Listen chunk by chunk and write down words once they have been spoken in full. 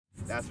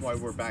That's why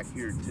we're back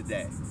here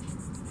today.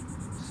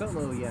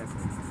 Solo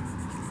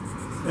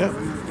Yaker. Yep.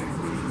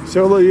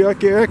 Solo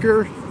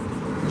Yaker,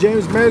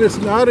 James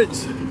Madison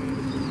Audits,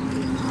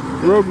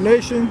 Rogue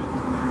Nation,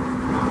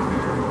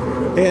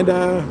 and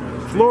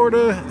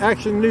Florida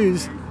Action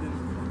News.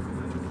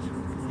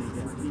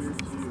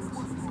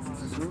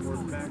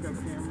 Backup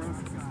camera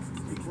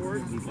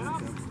support.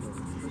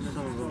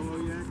 Solo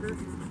Yaker.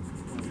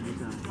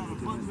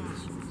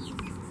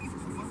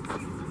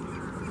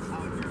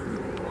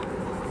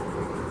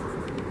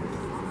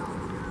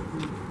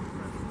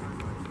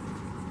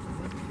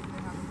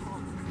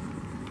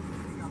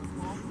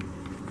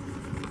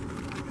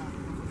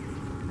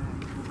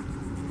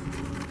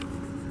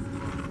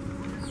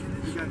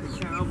 We got the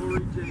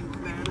cavalry, James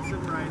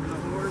Madison riding the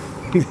horse.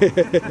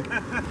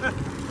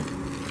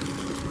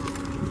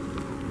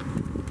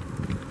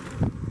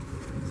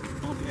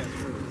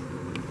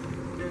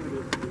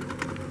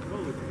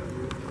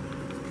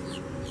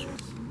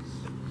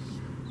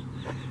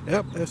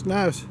 Yep, that's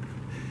nice.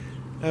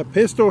 A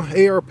pistol,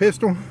 AR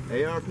pistol.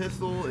 AR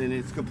pistol, and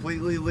it's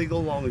completely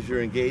legal as long as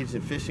you're engaged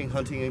in fishing,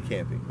 hunting, and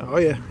camping. Oh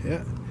yeah,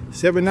 yeah.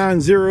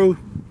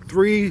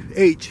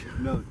 7903H.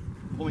 No,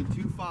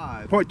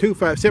 0.25.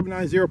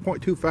 0.25,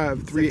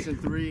 790.253. Section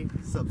 3,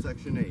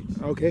 subsection H.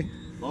 Okay.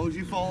 As long as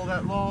you follow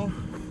that law,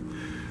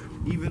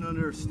 even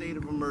under a state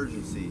of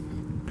emergency,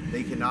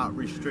 they cannot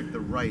restrict the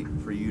right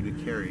for you to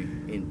carry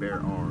and bear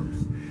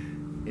arms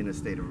in a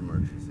state of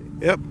emergency.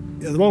 Yep.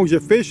 As long as you're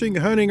fishing,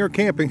 hunting, or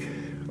camping,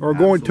 or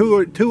going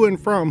to and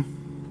from.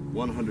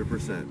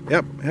 100%.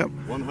 Yep, yep.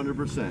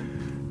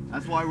 100%.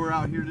 That's why we're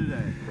out here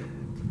today.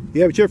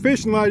 Yeah, but your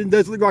fishing line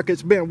does look like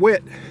it's been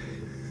wet.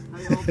 How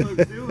y'all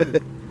folks doing?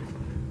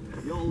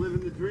 Y'all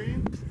living the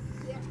dream?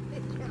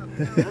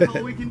 That's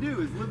all we can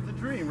do is live the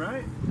dream,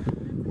 right?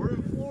 We're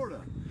in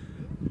Florida.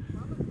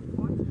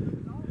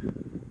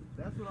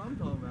 That's what I'm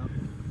talking about.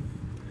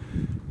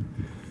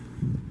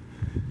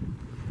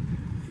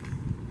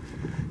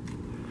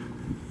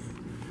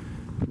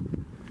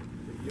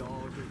 If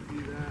y'all can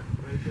see that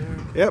right there.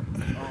 Yep.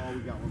 Oh, we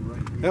got one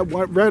right here. That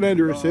one right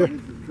under us here.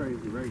 This is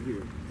crazy, right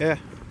here. Yeah.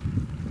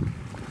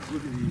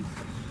 Look at these.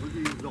 Look at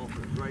these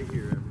dolphins right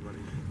here, everybody.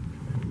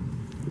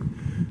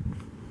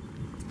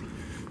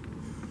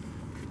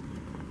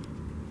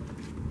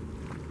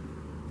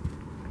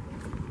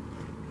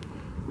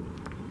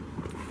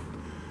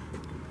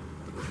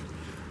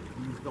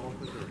 These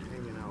dolphins are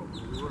hanging out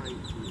right here,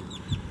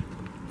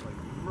 like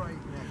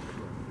right next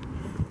to us.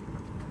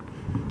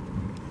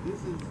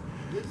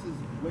 This is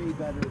way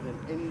better than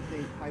any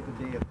type of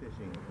day of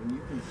fishing when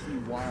you can see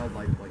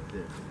wildlife like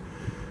this.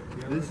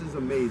 This is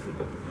amazing.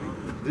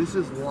 This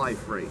is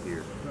life right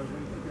here.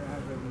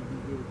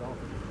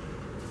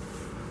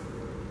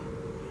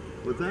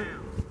 What's that?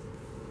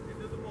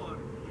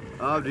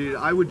 Oh, dude,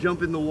 I would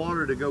jump in the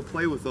water to go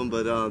play with them,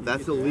 but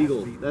that's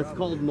illegal. That's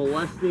called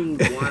molesting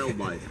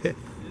wildlife.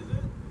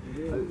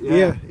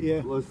 Yeah,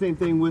 yeah. Well, same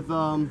thing with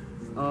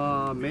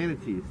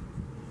manatees.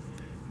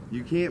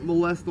 You can't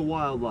molest the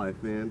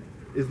wildlife, man.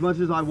 As much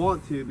as I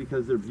want to,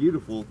 because they're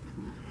beautiful.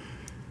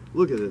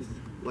 Look at this,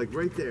 like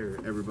right there,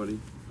 everybody.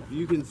 If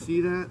you can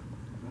see that,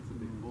 that's a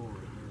big bull.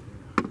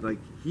 Like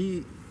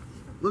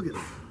look at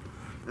this.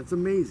 That's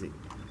amazing.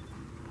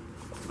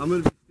 I'm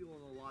gonna be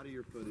stealing a lot of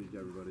your footage,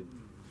 everybody.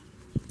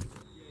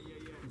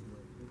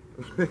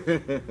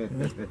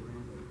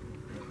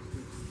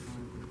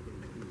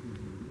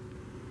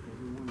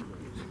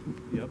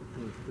 Yep.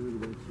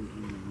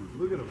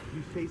 Look at him.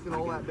 He's chasing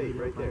all that bait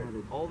right there.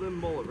 All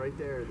them mullet right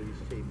there that he's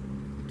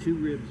chasing. 2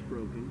 ribs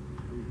broken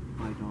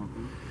by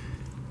dolphin.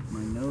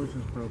 My nose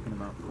was broken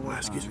about 4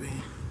 times. Excuse me.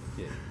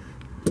 Yeah.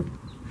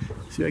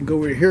 See, I can go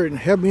over here and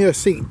have me a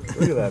seat.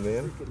 Look at that,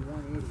 man.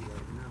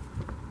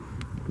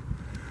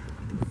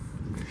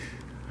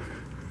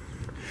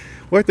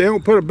 What, they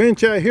don't put a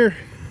bench out here?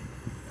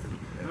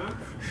 Huh?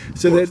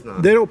 So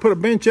they don't put a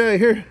bench out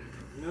here?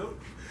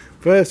 Nope.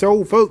 For us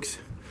old folks.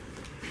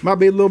 Might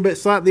be a little bit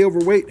slightly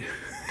overweight.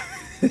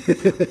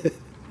 Alright,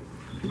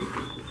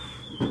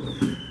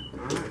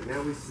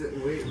 now we sit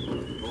and wait.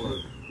 Hold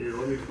on. Here,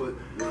 let me put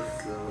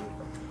this,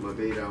 my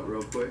bait out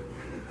real quick.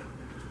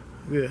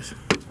 Yes.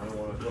 I don't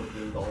want to hook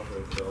the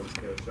dolphin, so I'm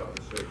just going to shot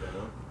it straight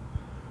down.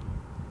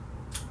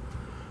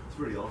 It's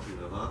pretty awesome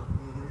though, huh?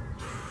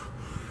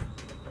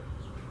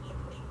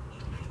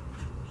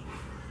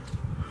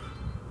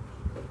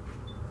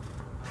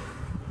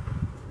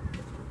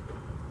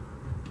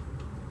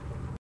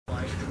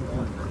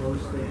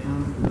 Close they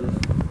come to this.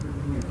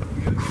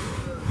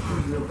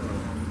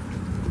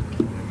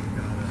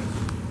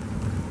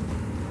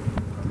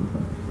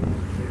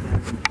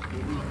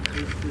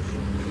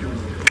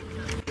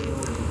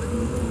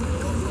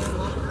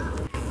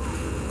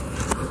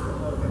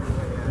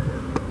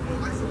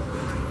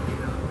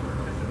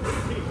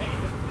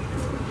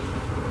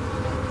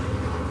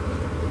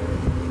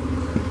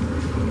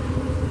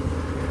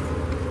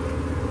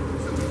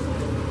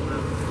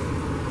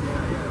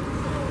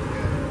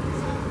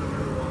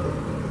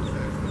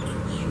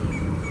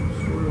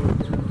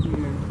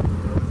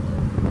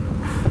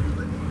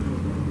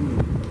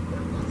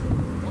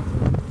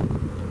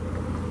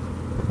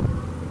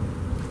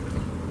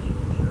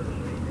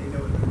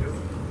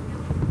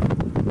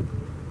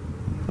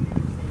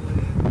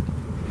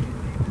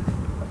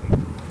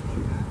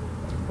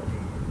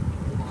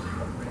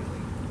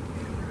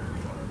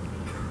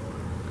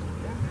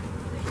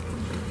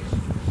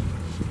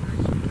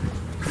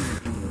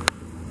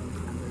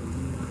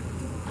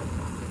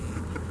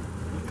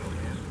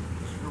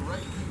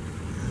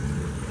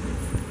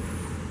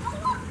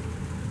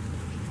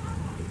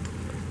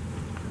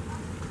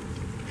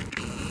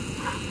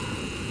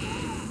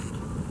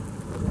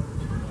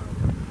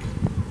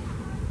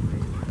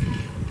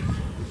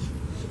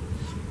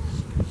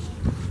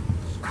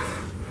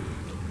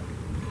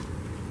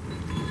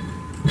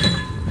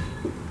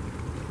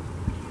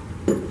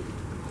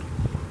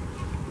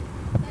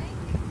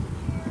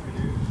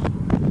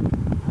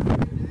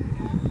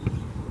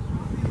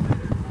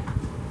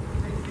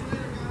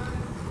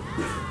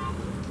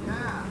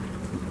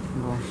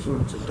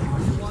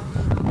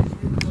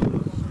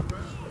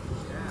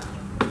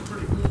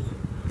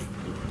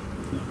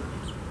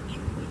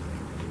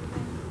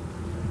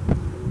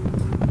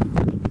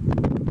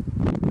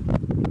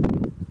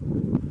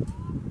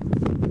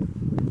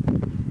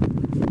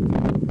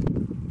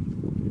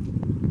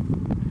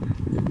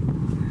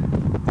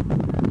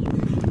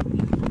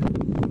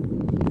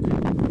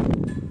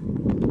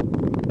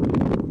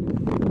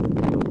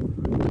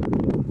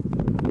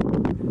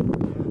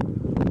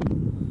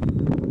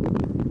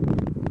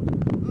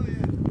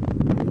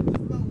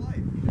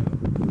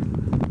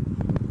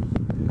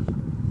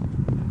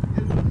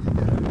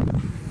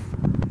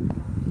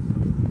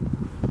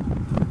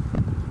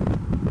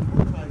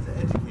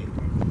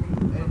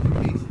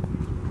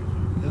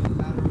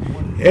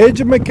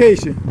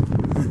 Education.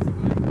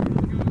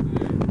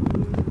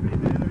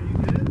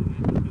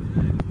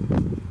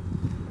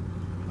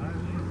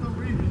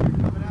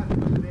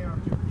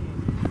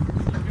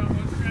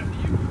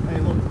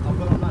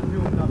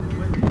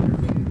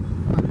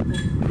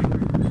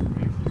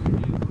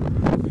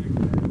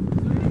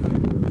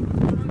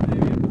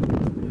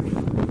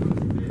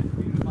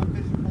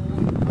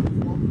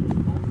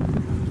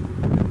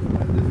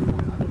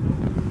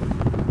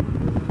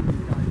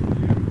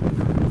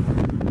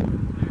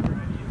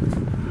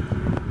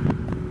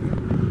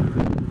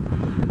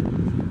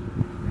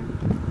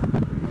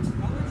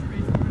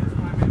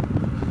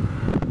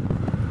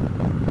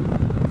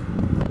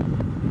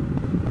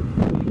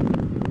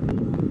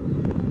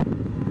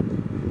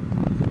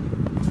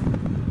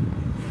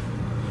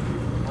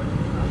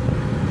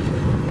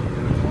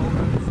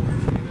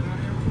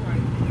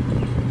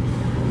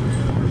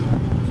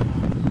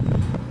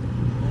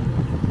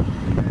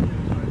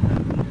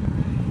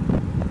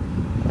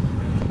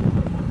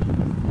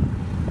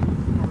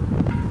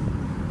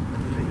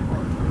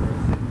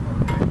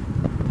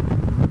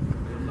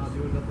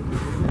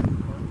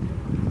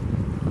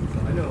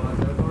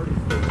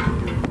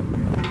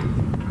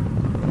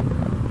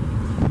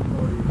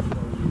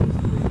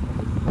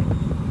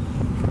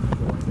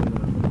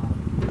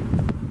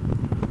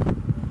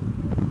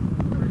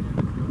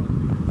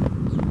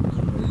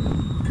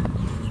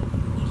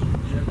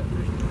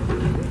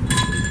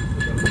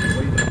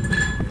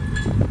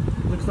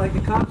 Like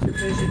the cops are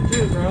fishing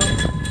too, bro.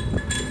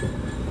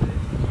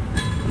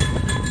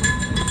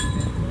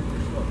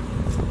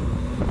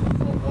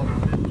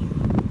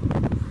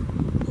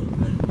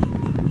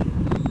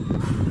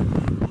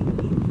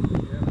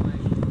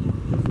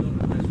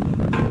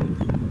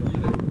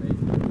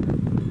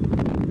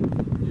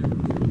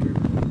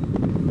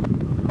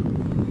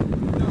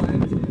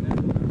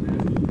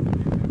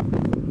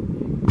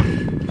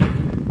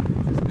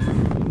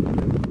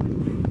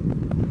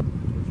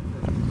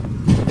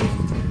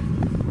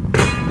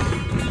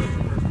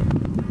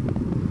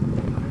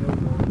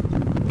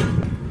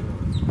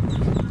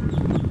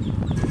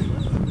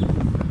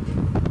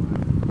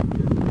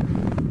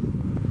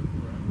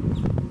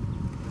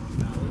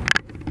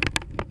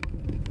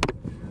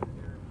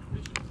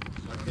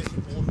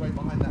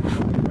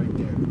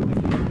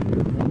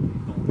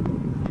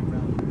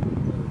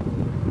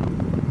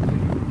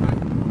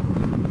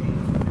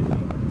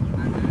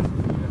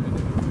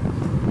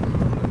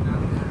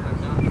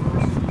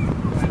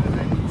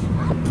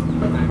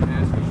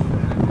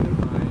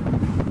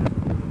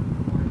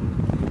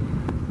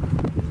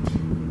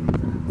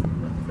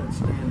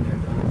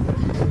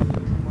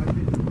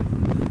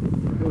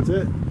 What's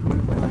it?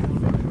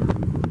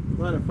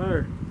 Light a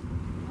fire.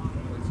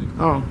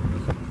 Oh.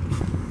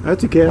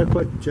 That's okay, I'll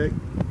collect the check.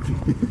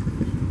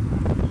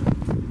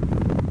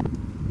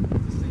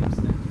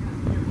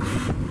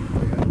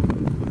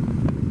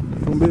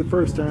 Won't be the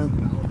first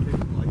time.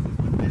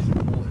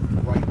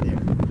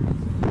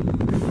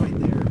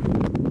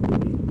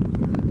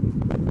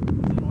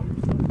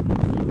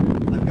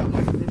 I've got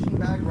my fishing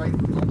bag right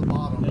on the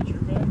bottom. That's your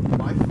bag?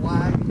 My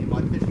flag and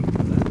my fishing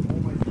cassette. All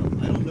my stuff.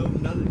 I don't know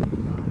none of these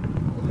guys.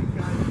 All these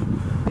guys,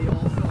 they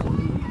all saw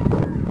me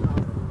carrying a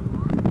power.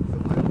 So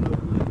I don't know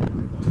who these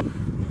guys are.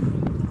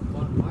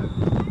 But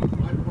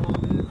my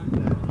problem is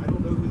that I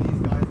don't know who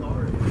these guys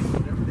are. And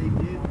whatever they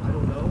did, I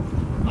don't know.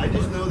 I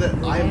just know that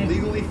I am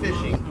legally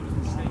fishing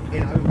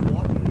and I was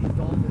walking these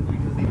dolphins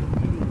because they were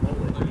eating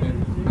bullets.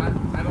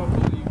 I don't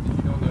believe that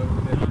you don't know who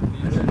they are.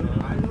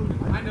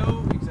 I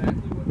know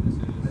exactly what this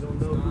is. I don't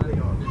know who they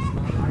are.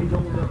 I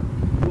don't know.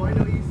 Do I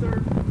know you,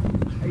 sir?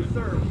 Hey,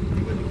 sir,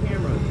 you with the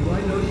camera. Do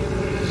I know you?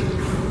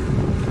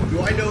 Do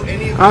I know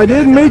any of you? I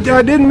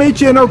didn't meet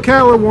you in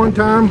Ocala one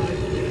time.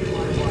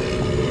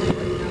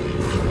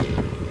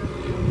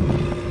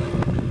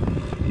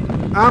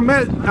 I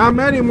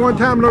met him one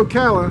time in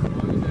Ocala.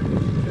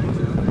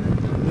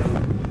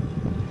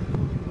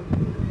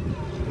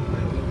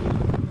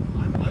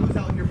 I was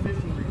out here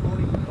fishing,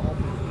 recording the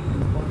dolphins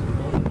eating a bunch of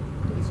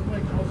bullets.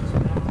 Somebody calls us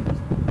an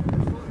activist.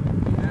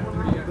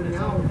 But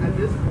now, at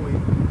this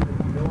point,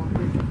 you know I'm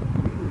fishing.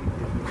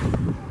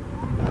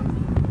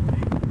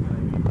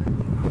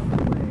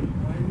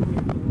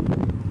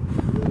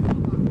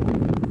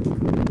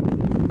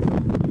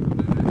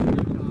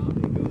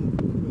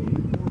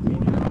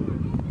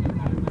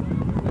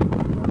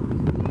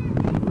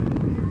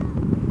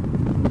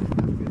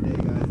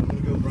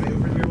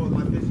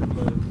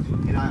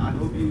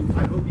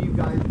 I hope you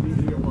guys leave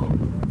me alone.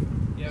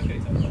 Yeah, okay,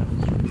 tell me.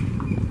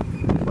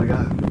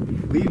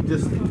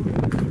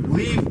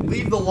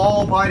 Leave the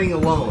law abiding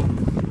alone.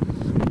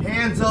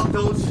 Hands up,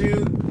 don't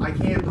shoot. I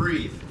can't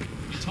breathe.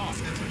 Talk.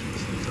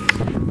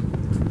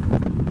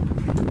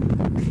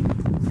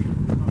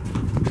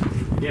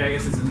 Yeah, I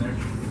guess it's in there.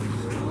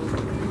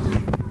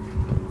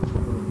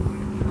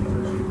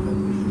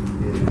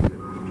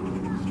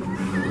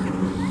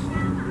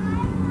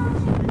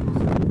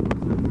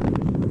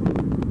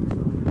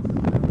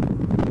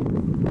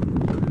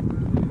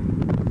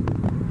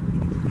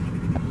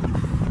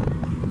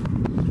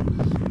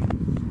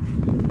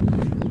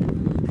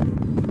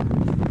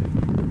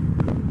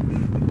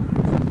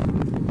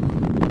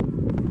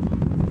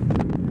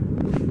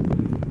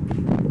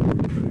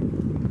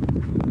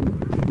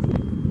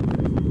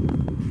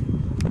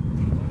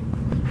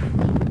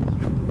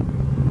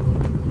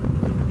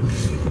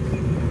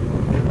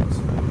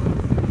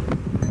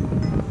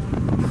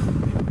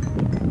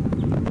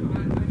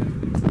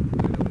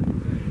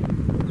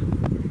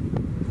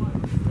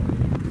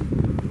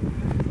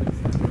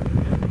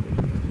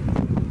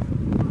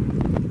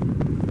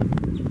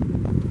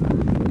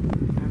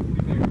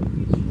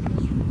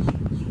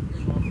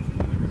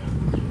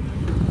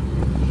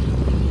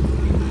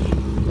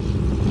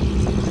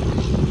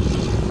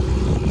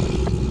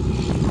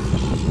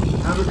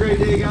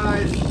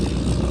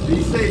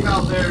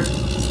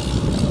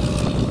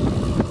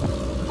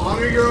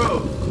 Honor your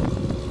oath.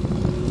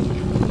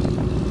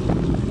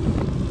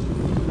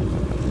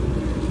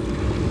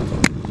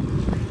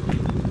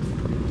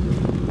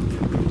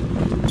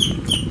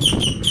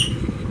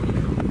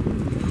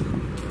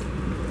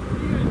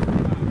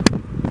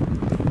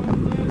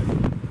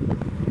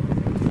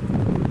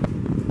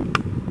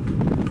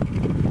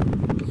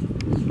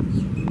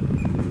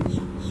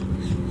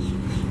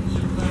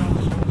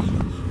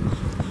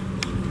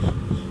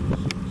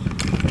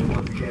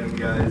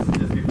 Guys,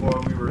 just before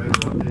we were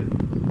interrupted,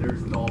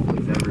 there's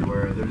dolphins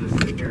everywhere. They're just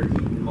sitting there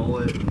eating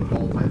mullet and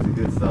all types of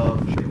good stuff.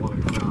 They want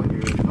to come out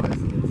here and try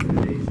some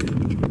intimidation,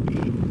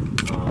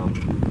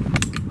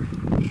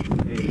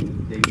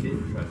 and they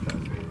didn't trespass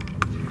me.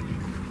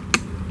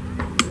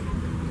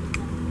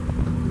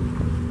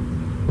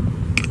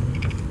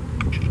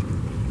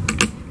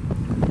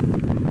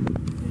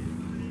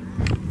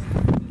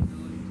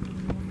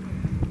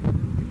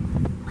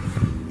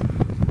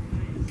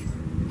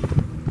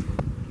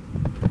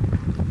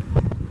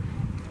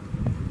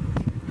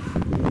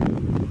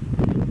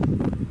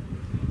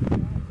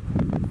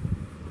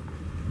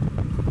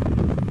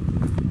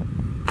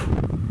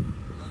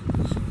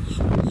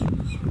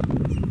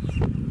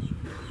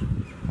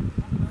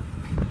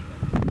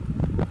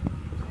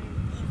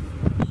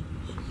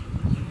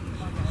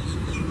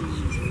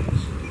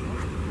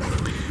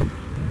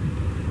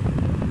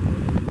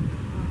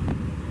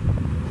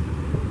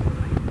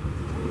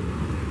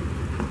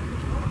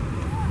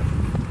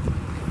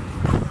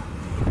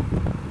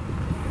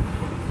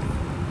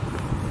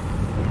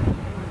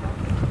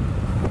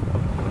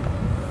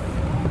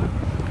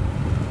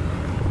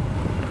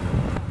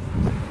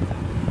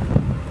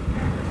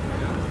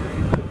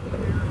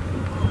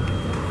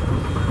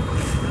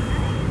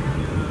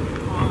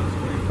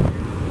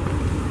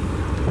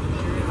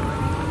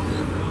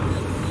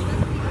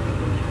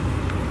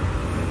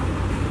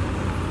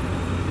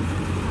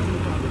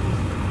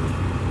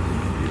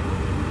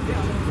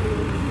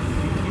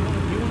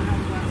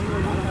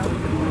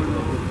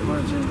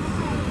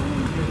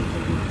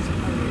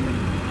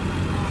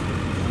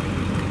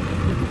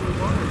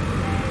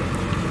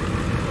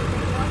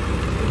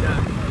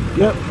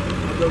 Yep.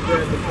 I'll go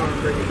grab the car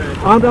and bring it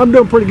back. I'm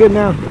doing pretty good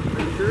now. Are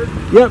you sure?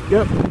 Yep,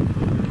 yep.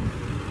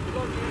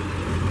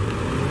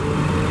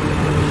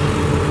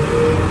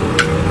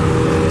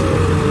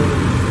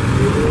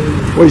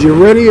 Was you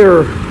ready,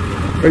 or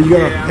are you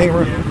gonna hang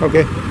around? Yeah.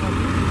 Okay.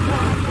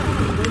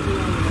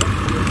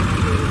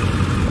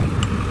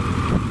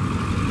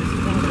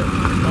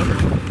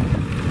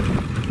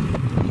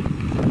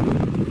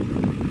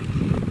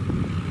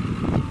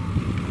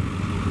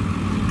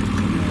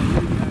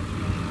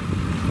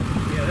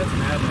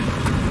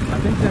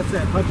 That's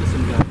that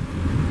Hutchison guy.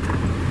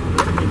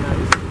 That'd be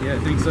nice. Yeah, I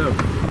think so.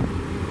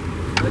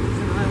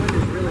 Hutchison Island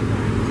is really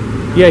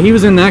nice. Yeah, he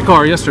was in that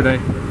car yesterday.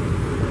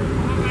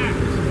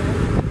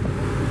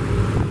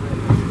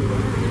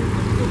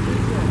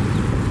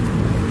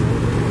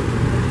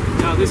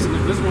 No, this is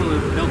one of the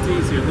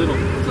LTs here, little.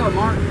 What's up,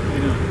 Mark? How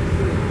you doing?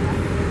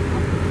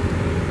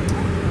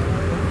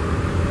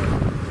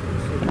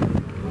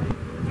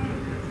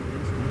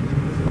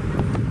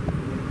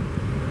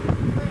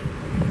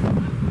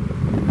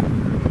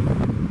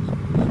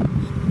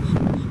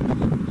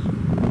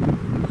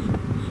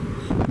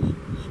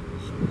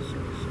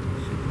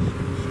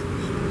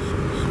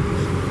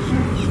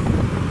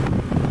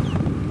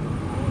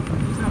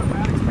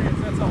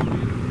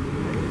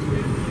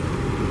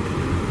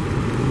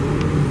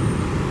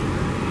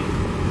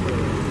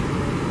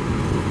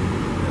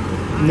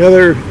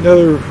 Another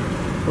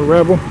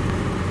rebel.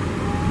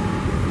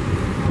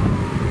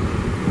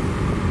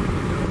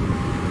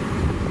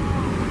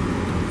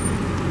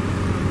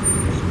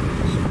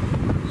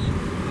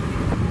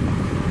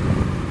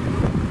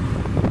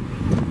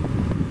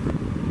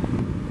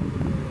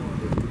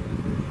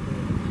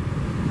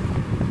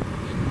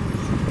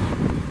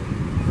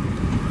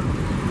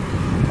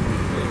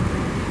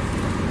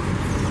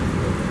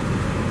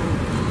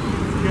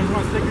 You guys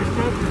want stickers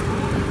too?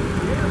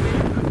 Yeah,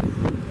 man.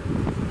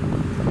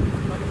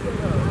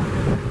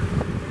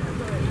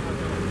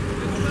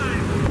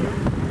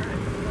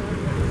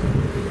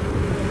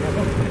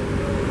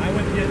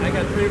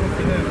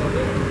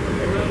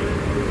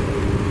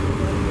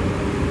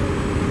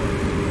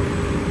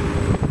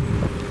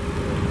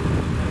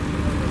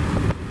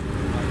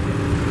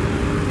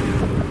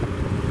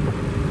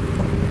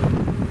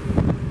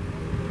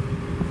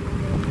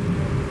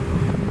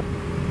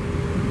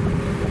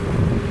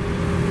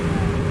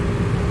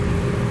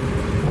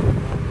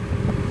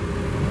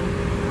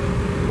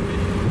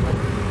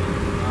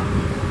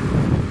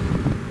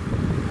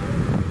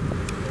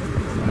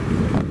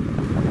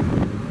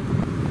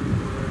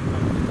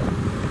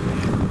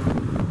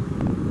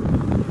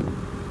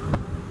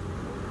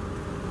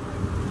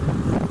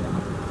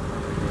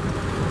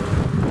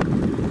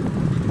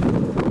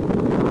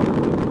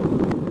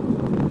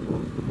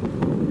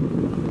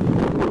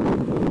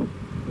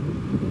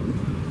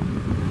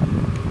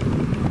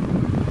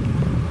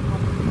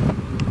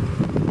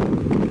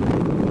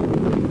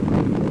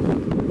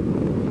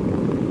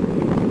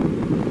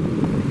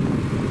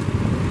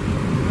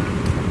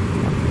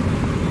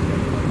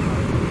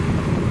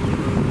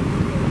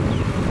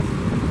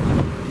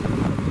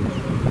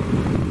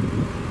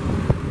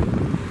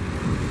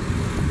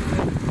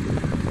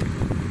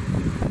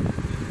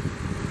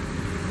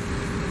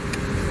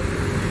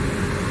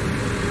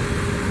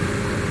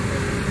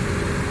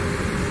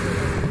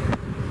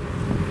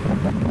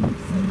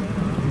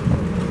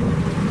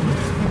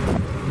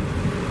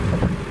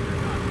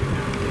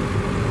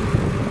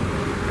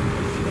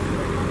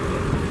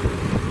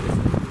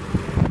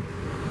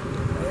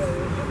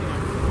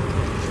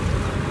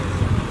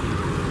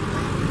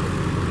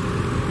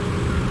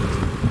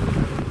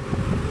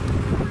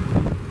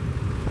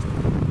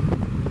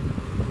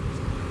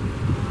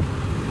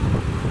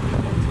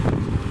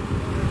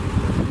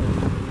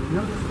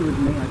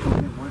 exactly what me. I told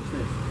him, watch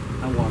this.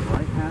 I walk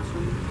right past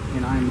them,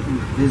 and I'm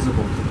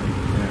invisible to them.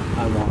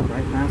 Yeah. I walk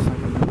right past like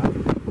I'm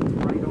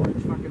bright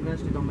orange fucking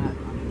vest. It don't matter.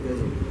 I'm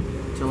invisible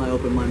until I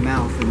open my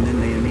mouth, and then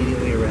they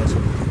immediately arrest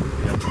me.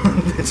 Yep.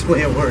 That's the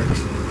way it works.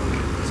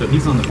 So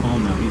he's on the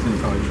phone now. He's gonna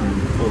probably try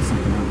and pull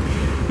something out.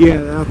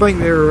 Yeah, I think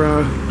they're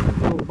a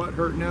little butt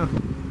hurt now.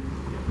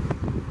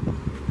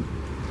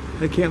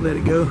 They can't let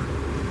it go.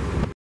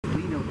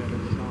 We know better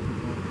than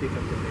officers want to pick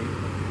up the bait.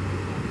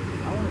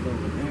 I want to go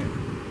over there.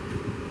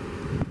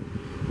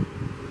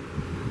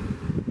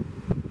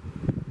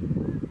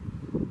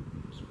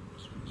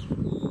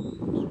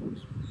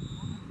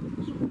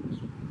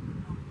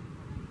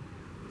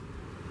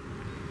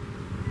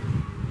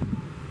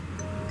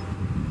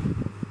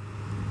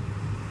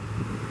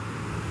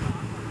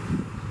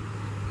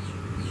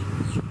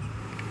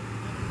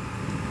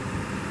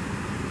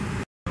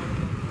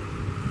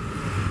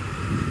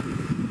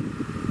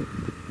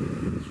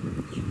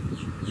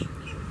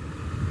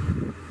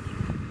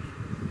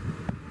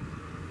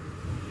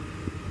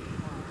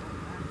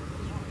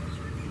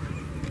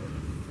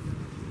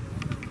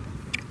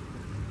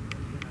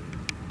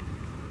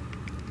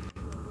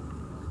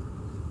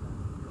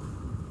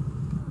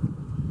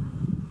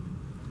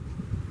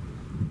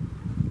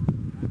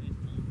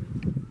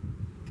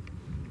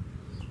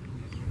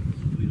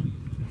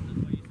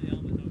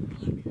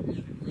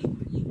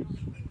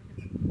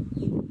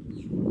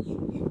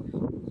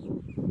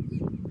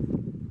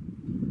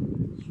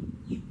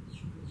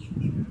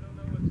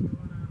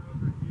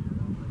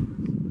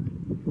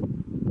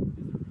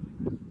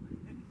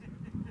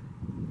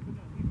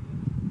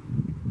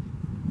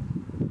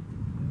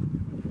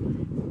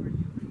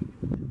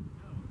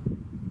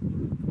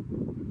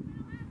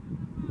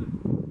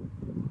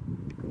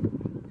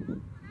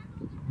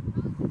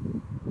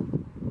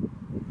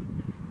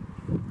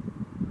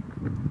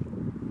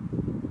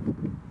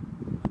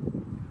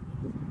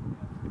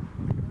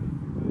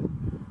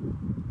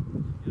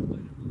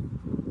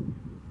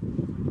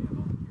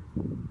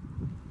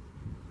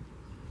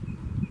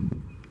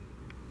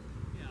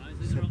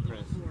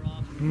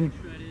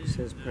 It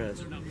says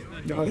press.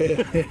 Oh,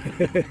 yeah.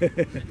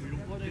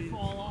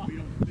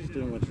 Just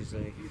doing what you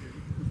say.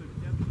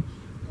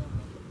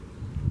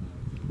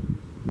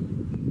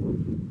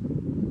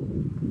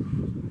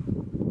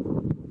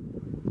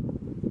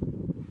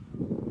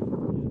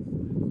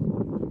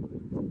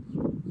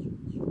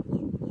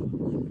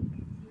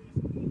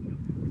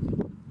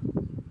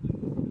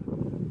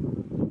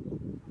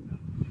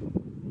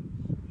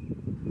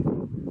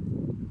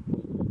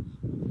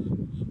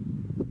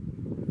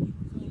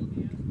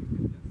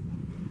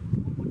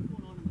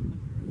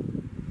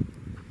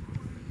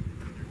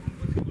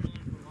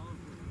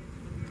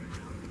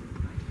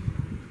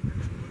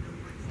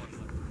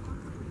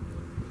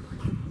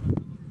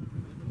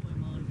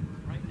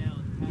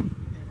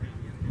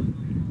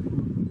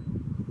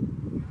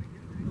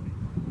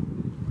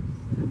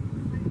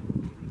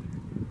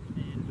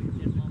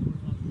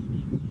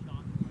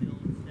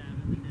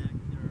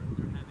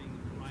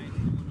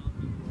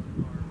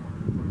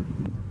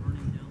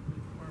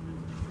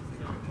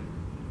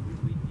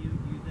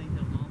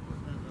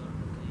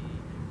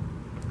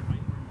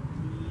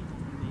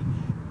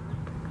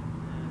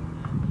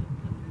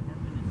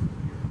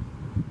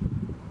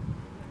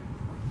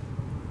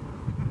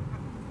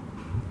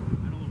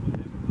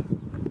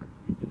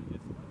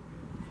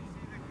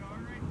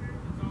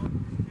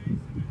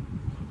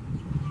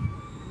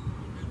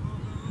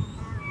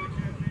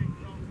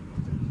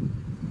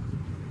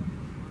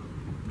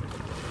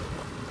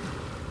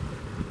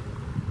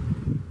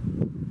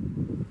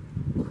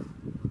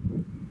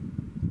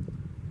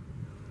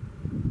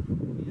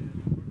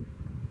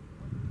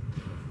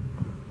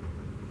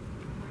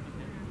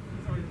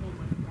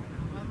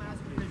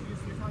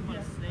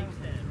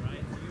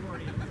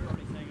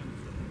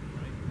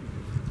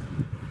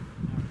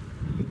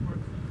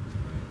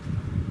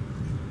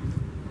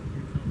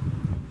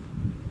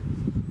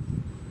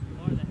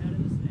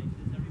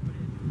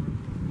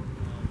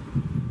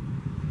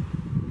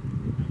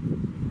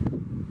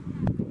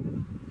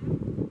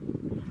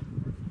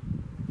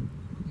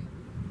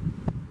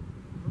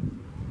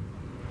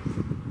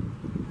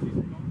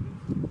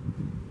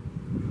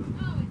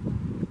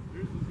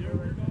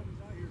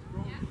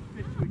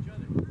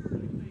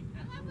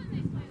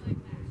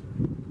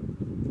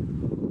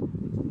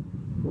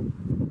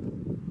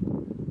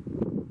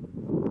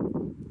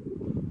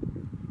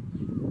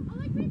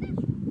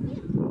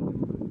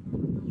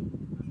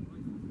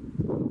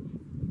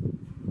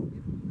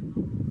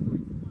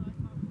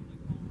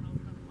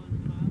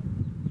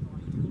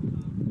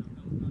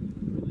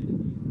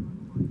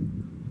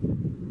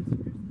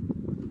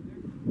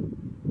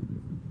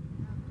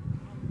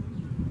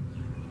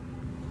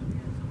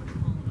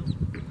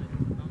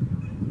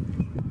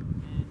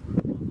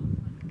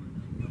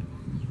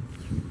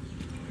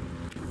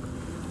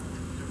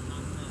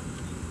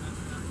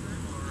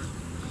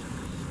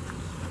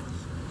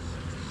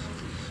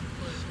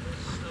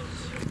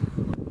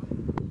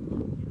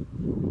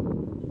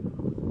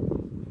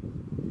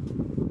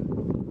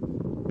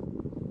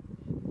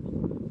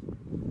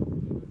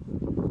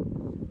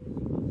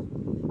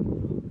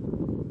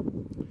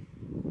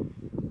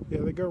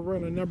 to go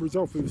run the numbers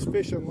off his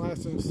fishing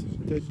license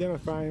to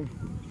identify him.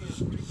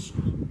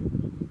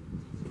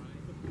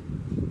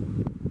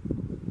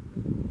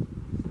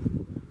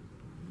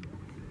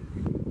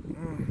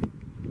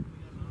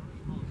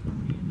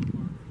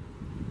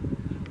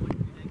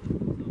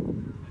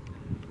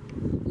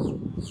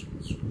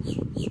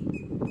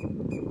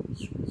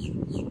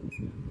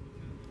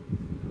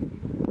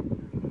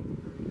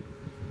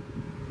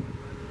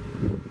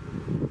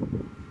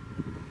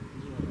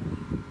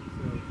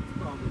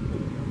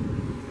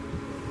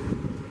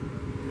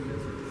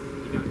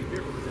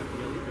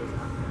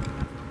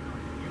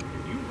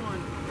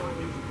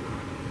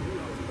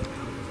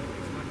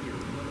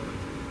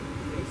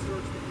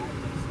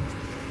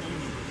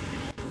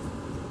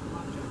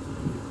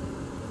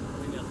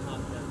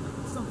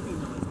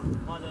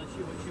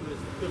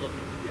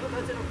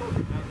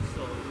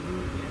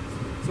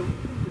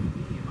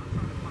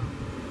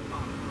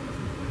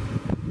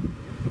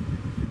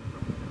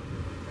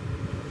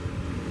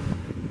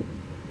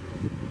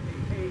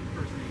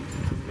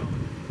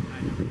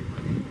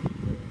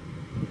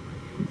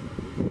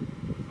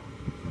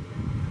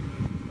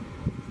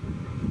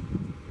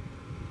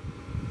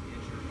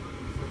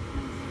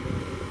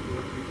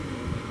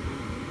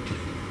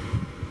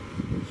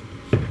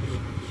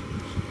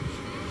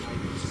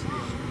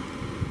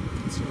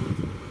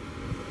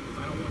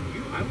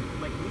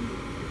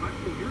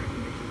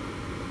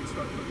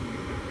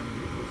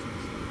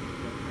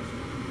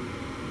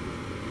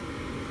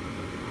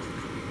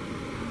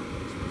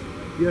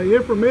 Yeah,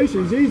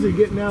 information is easy to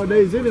get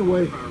nowadays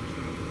anyway.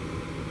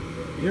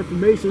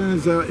 Information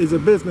is a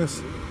business.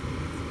 And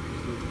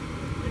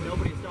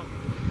nobody stopped.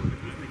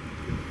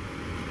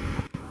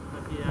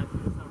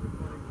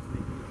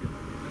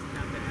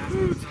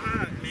 It's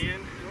hot, man.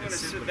 I gotta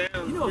sit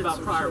down. You know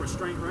about prior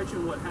restraint, right? You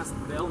know what has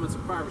the elements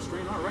of prior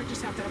restraint are, right?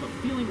 Just have to have a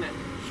feeling that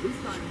this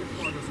guy in this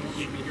car doesn't want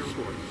me to be here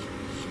recording.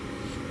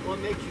 What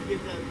makes you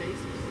give that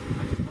basis?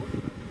 I just told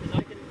you that. Because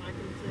I can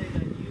say that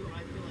I feel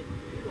like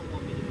you don't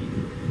want me to be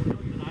here.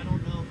 And I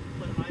don't know,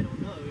 but I don't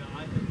know.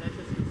 That's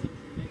just an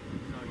assumption you make.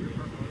 No, you're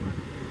perfectly right.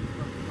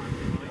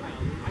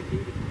 I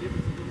gave it the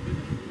difference a little bit.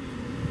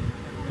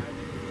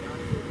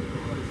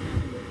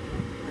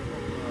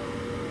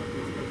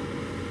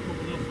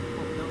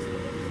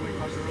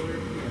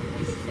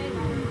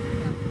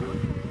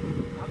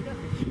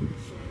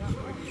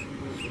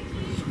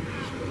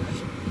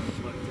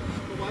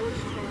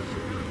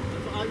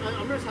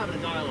 I'm just having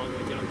a dialogue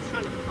with you. I'm just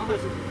trying to. I'll have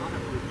to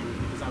review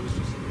because I was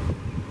just. No,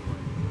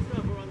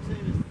 but what I'm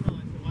saying is, no.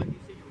 I said, why do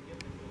you say you were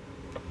giving it to him?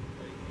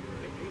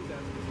 He was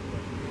asking me some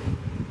questions.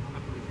 I'll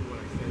have to review what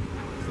I said.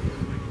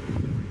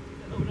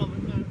 No,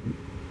 but no.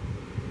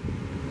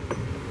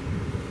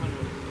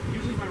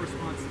 Usually my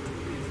response is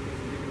a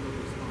negative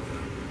response.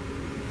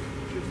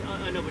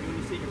 I know, but when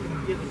you say you're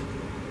giving it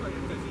to him.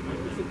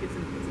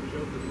 It's a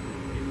joke.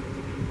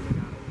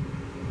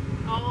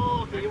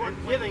 Oh, okay. You weren't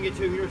giving it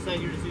to him. You were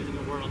saying you're just using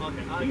a word.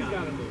 Okay, I He's got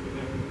got it. a little bit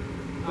there.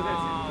 But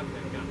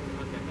Okay, got it.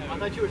 Okay. I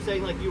thought you were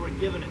saying like you were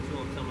giving it to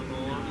him. Someone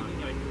going,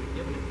 you were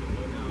giving it to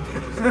him.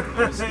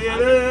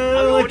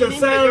 I like the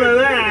sound of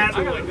that.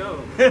 I gotta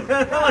go. I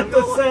like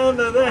the sound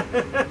of that.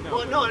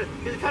 Well, no, it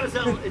kind of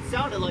sounded. It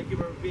sounded like you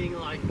were being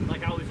like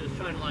I was just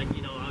trying to I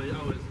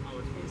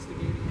was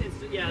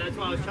instigating. Yeah, that's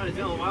why I was trying to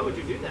tell him. Why would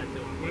you do that to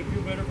him? Would it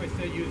feel better if I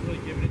said you was really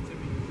giving it to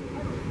me?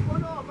 Well,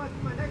 no.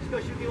 My next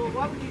question would be, well,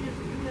 why would you just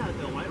do that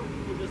though? Why don't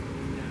people just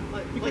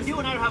like you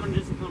and I are having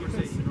just a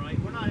conversation, right?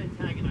 We're not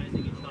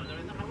antagonizing each other,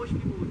 and I wish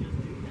people would just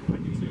do that. I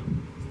do too.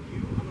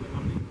 I'm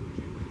gonna include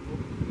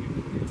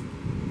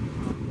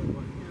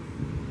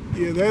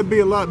you. Yeah, that'd be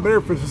a lot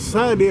better for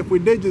society if we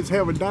did just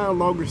have a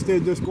dialogue instead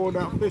of just going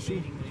out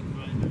fishing.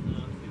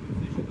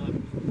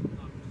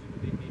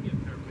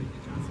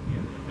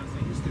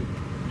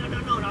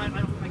 No,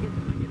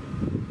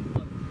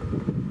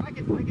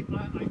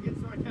 I get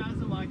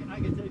sarcasm. I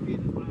get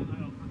dedicated.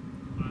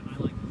 I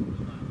like this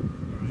real dialogue.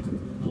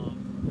 All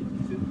right.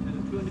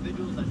 Two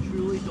individuals that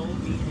truly don't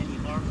mean any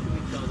harm to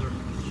each other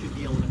should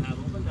be able to have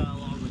open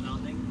dialogue without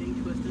anything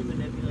twisted,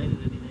 manipulated,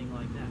 anything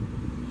like that.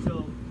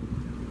 So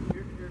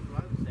here's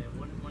what I would say.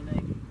 One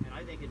thing, and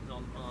I think it's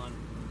on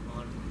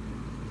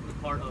the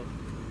part of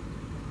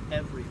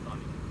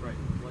everybody, right?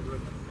 Whether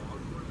it's law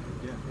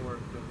enforcement or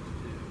to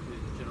the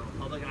general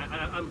public.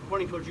 I'm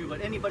pointing towards you, but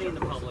anybody in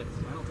the public.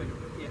 I don't think of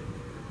it.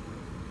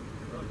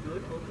 A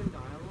good open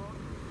dialogue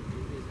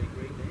is a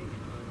great thing.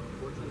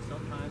 Unfortunately,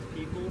 sometimes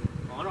people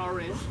on our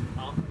end,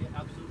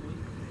 absolutely,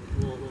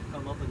 will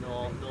come up and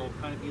they'll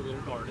kind of be a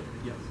little guarded.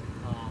 Yes.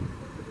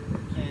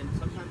 And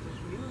sometimes the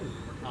community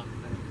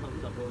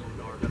comes up a little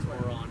guarded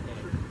or on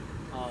edge.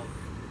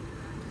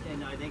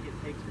 And I think it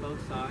takes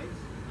both sides.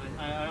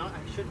 I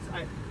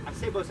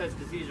say both sides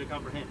because it's easier to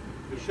comprehend.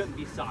 There shouldn't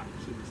be sides.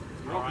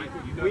 All right.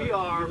 We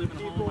are You live in a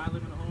people. home. I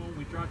live in a home.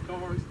 We drive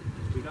cars.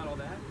 We got all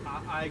that.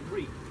 I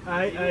agree.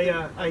 I At the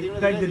end of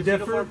the beg day, to this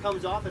differ. uniform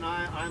comes off, and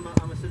I'm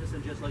a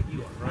citizen just like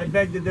you are. I Right?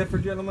 beg to differ,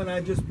 gentlemen.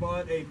 I just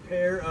bought a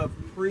pair of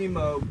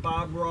primo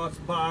Bob Ross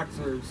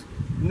boxers.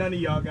 None of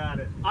y'all got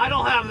it. I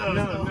don't have those.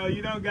 No, though. no,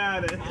 you don't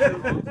got it.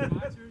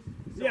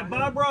 Yeah,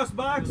 Bob Ross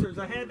boxers.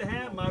 I had to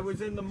have them. I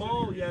was in the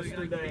mall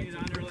yesterday.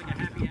 Under like a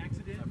happy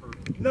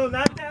accident. No,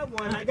 not that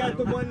one. I got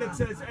the one that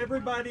says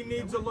everybody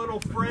needs a little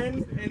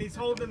friend, and he's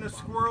holding a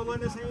squirrel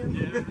in his hand.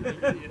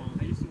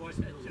 I used to watch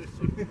that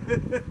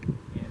too.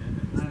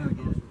 I don't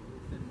get it.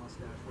 Thin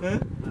mustache. Huh? I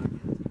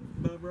don't get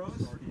it. Bob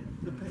Ross?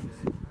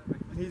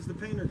 He's the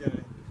painter guy,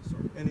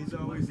 and he's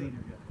always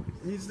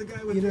he's the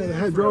guy with You know, the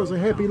that draws a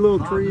happy little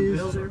trees.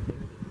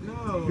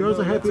 No, Draws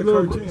a happy that's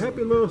little, cartoon.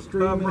 happy little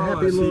stream Bob and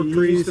happy Ross, little he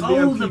trees. used to be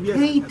on Oh, the PBS.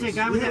 painter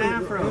guy with that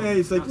afro. Yeah,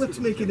 he's like, let's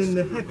make it in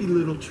the happy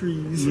little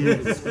trees.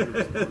 Yes.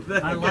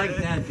 I like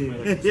that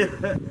dude.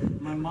 Yeah.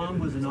 My mom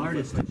was an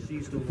artist and she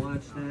used to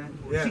watch that.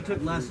 Yeah. She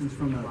took lessons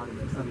from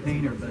a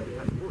painter, but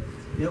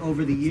you know,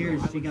 over the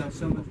years she got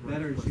so much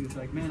better. She was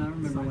like, man, I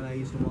remember when I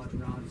used to watch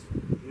Ron's.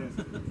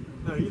 Yeah.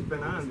 No, he's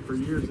been on for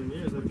years and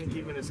years. I think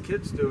even his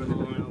kid's doing it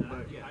now,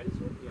 but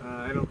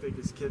I don't think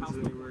his kid's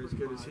anywhere as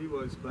good as he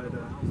was. But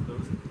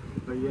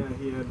yeah,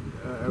 he had.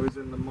 I was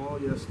in the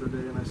mall yesterday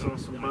and I saw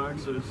some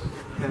boxers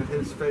had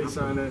his face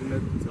on it,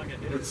 and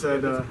it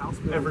said,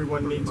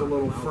 "Everyone needs a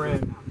little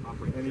friend."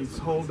 And he's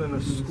holding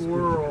a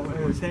squirrel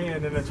in his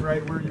hand, and it's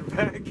right where your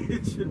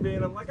package should be.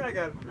 And I'm like, I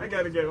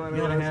gotta get one of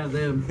You gotta those. have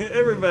them.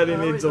 Everybody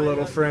needs a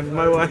little friend.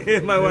 My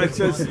wife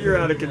says, you're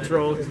out of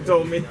control. She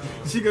told me.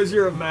 She goes,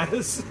 you're a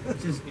mess.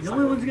 Just, the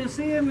only one's gonna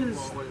see him is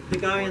the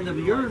guy in the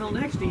urinal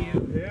next to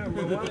you. Yeah,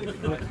 my wife.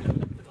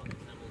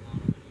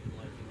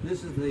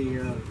 This is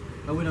the.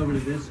 I went over to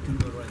this.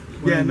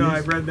 Yeah, no, I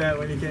read that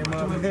when you came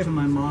up. To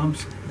my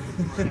mom's.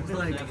 She's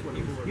like,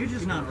 you're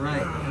just not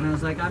right. And I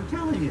was like, I'm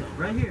telling you,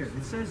 right here,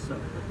 it says so.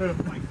 I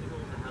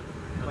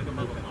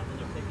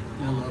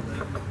love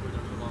that.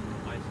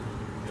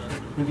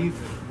 Have you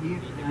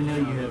I know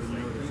you haven't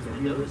noticed,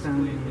 have you ever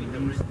found any of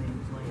these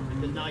things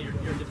Because laying now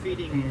you're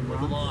defeating And what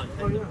the law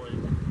intended.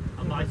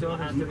 A bicycle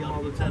has to be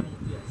on the table.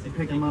 You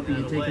pick them up and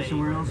you take them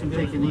somewhere else. I'm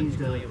taking these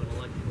to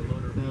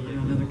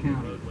another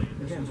county.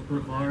 This one's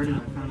Brevard, and I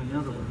found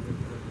another one.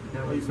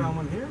 That Oh, you found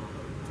one here?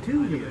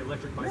 two here.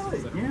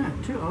 Really? Yeah,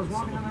 two. I was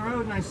walking on the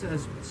road and I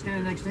was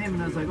standing next to him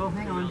and I was like, oh,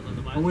 hang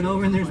on. I went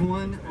over and there's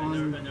one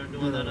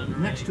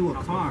on next to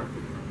a car,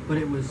 but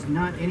it was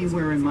not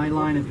anywhere in my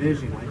line of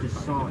vision. I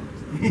just saw it.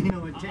 You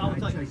know, I see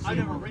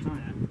them all the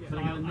time. But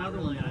I got another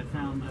one that I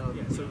found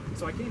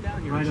So I came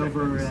down here right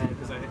over at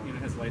because it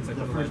has lights. I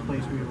the put first a light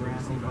place on we were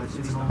at over by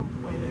City Hall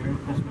on the way there.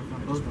 That's where I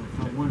found both of them.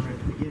 I found one right at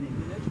the beginning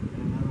and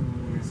another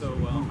one where So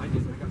I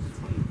got this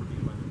money for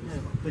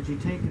you. but you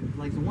take it,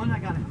 like the one I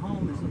got at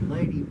home is a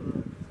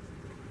ladybug,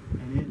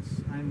 and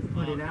I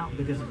put it out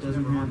because it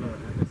doesn't have a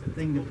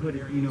thing to put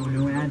it, you know,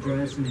 no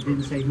address, and it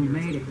didn't say who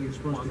made it. You're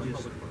supposed to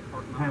just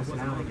pass it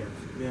out, I guess.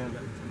 Yeah.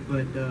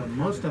 But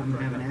most of them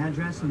have an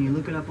address, and you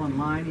look it up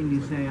online, and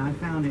you say, I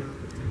found it,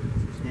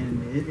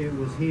 and it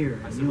was here.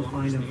 And you'll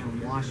find them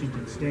from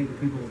Washington State.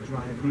 People will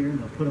drive here, and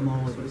they'll put them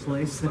all over the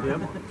place.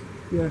 Yep.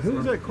 Yeah, who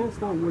was that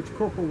corporal? Which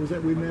corporal was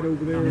that we met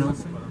over there?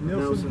 Nelson.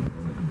 Nelson.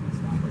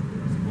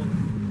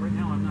 Right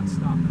now I'm not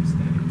stopped. I'm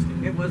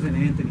standing. It wasn't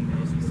Anthony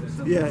Nelson. It was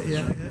somebody Yeah, else.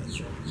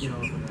 yeah. You know,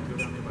 Go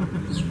down there by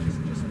just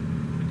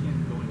I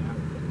can't go in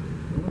after.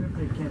 I wonder if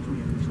they'd catch me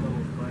if we stole a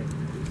bike.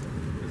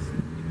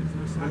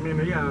 I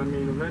mean, yeah,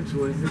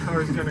 eventually the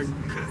car's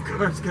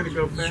gonna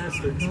go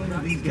faster.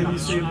 Can you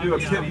see him do a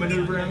pit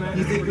maneuver on that?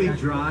 You think we'd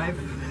drive?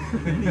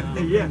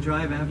 Yeah.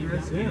 Drive after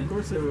us? Yeah, of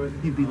course they would.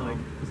 He'd be like,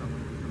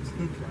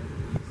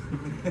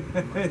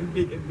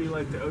 It'd be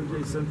like the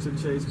O.J. Simpson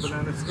chase, but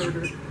on a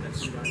scooter.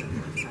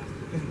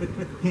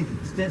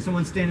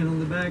 someone standing on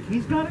the back,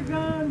 he's got a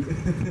gun!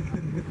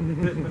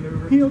 Pit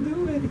maneuver. He'll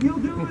do it! He'll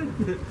do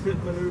it!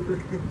 Pit maneuver.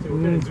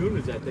 What kind of zoom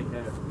does that thing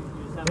have?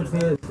 It's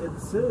his.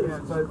 It's his,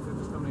 but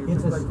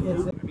It's like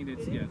I mean,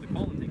 it's the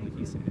calling thing, like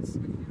he said,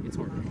 it's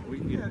hard.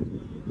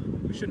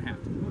 We shouldn't have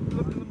to.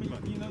 Let me,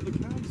 you know, the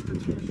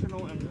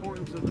constitutional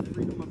importance of the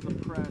freedom of the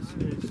press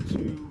is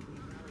to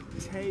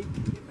take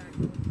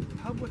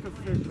public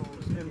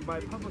officials, and by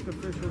public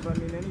officials I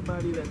mean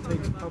anybody that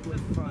takes public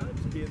funds,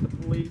 be it the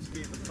police,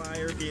 be it the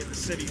fire, be it the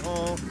city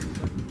hall,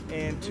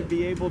 and to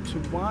be able to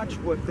watch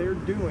what they're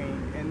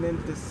doing and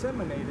then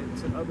disseminate it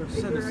to other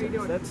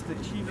citizens. That's the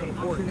chief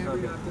importance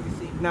of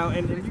it. Now,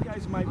 and you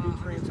guys might be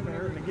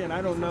transparent, and again,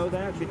 I don't know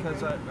that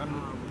because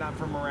I'm not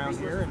from around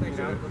here, and you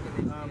know,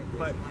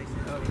 but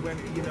when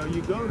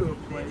you go to a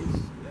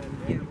place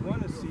and you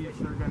want to see if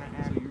they're going to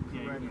act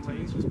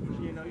correctly,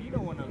 you know, you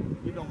don't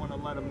want to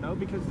let them know,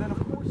 because then of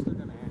course they're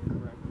going to act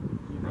correctly,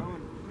 you know,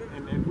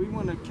 and we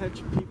want to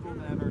catch people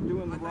that are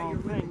doing the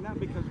wrong thing, not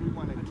because we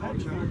want to catch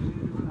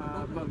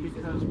them, but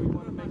because we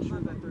want to make sure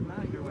that they're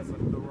not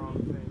doing the wrong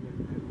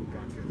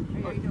thing.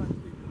 Hey, how you doing?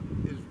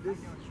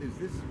 Is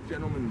this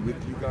gentleman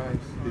with you guys?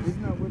 He's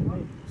not with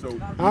me. So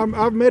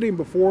I've met him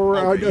before.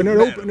 Okay, An you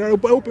met him.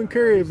 open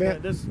carry Yeah,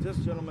 event. this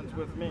gentleman's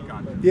with me.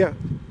 Gotcha. Yeah.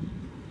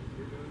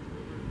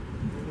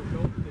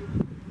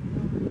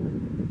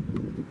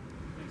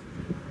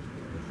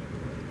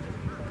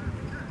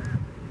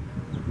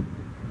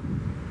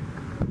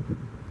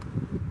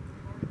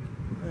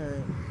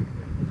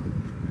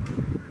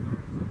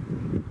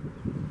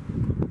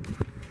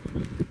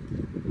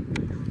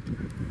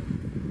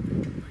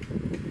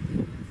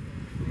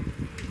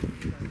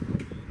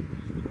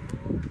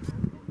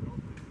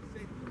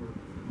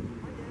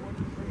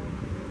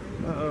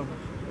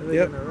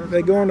 Yep.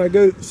 They're going to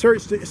go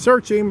search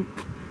him.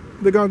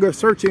 They're going to go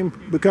search him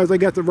because they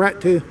got the right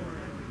to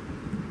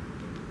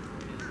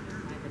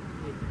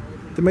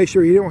make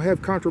sure he don't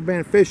have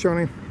contraband fish on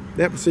him.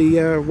 That was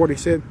what he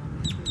said.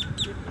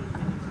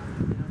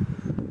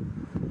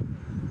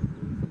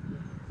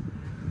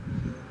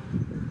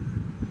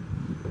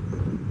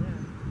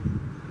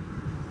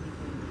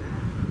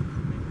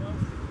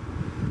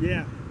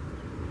 Yeah.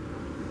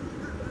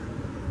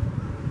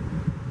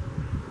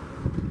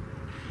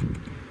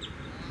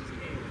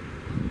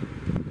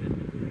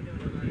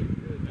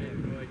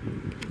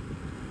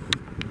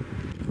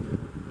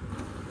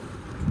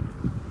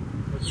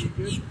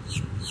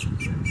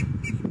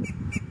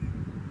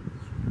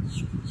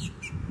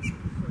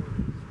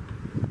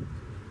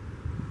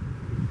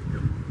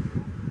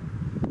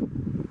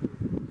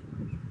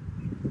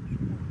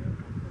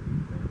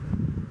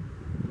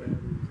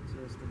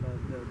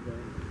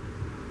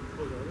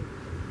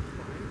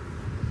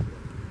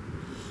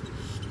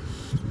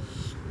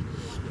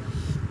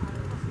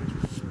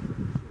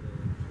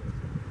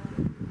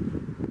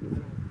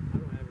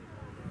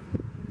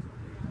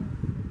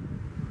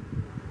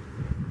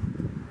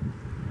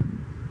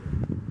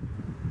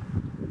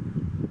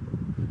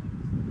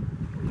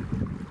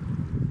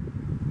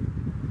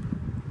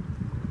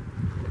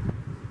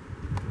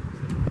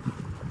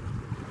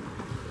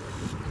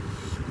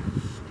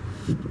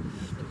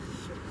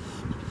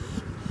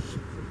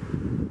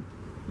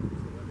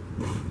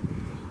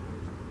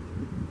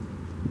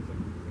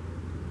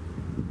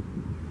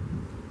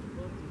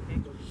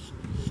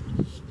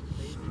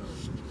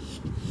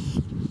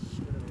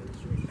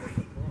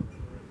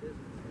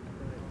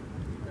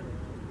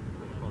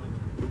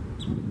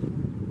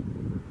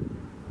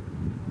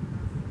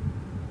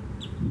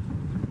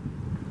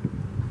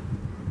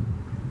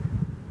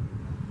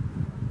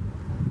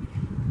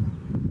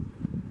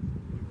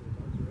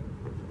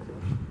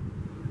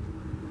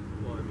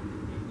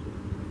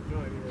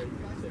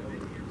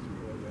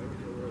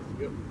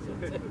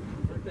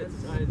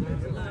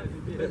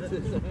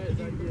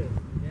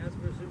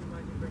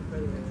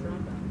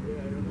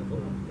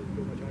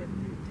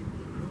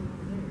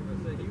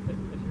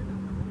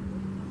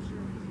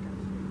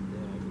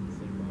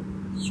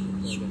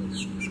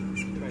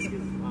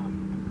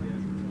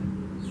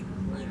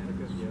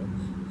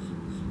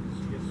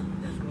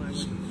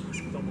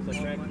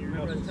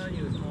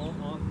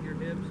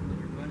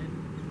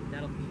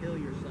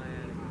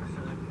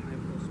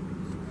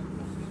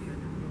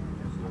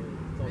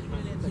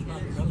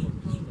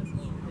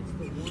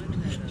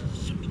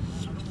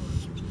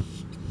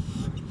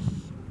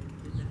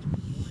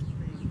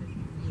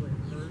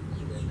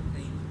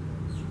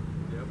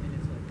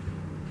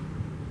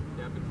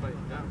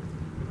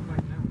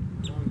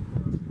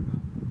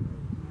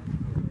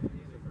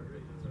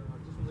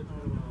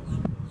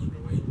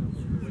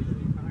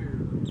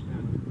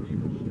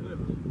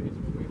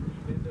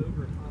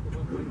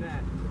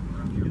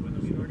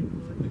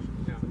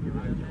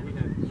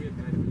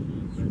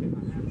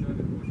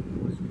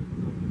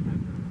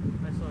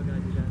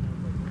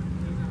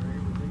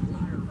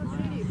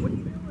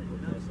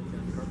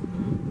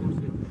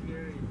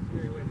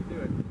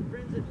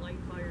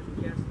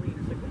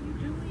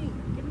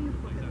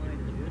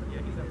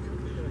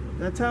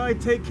 That's how I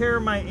take care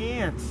of my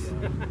ants.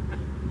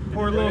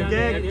 Pour a little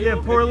gas,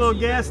 pour a little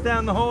gas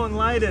down the hole and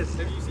light it.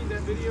 Have you seen that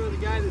video of the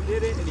guy that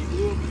did it and he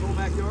blew up his whole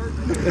backyard?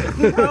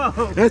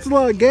 No. That's a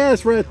lot of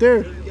gas right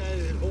there. There's a guy in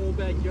his whole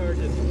backyard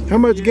just How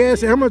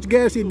much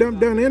gas he dumped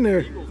down in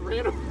there?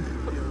 ran him.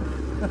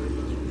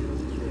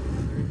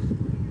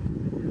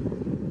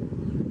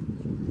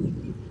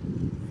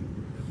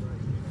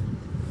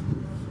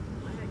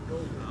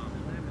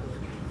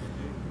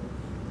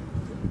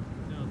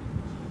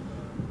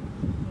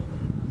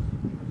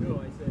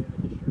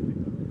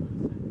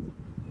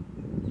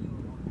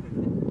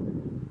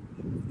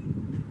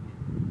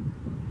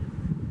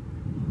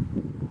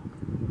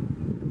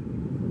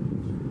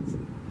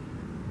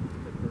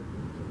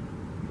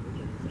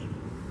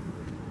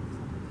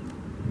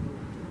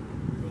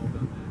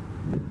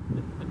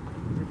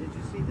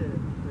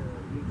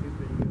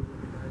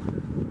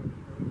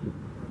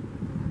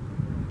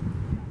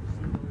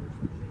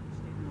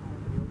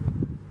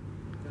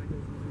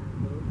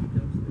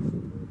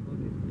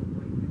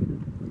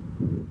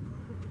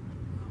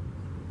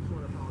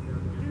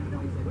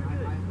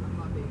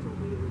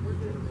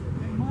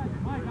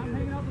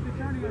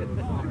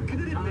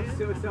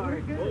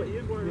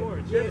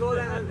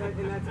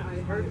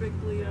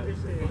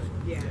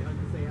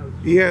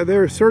 Yeah,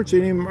 they're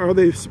searching him. Are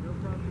they?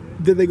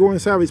 Did they go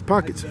inside his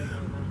pockets?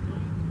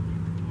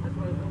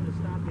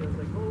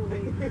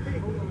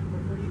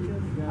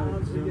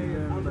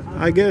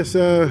 I guess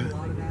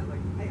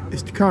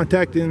it's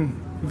contacting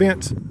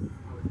Vince.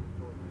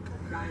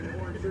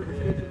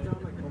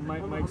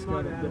 Mike's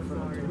got a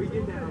different. We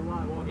did that a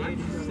lot. Well, I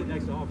used to sit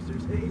next to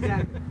officers.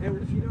 Exactly.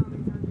 And you know how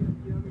many times you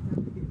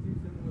get to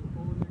someone with a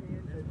pole in their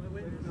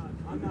hand?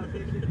 I'm not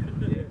thinking.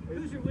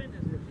 Who's your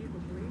witness?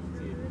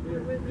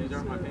 These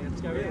aren't my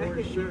pants.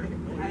 For sure.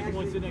 I just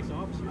want to sit next to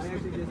officers. I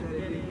actually just had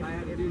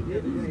a dude the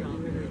other day. He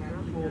literally had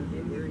a full in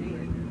his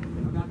hand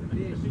about the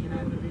fish. And I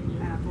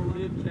had a full of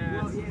it.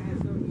 Well, yeah, and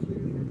so he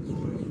literally had to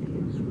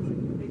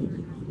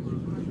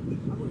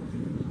pull it.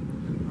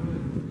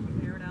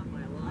 Airing out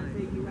my line. I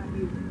say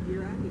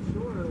you're at the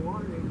shore of the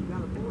water and you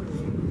got a pull it.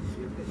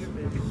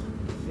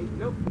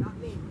 Nope, not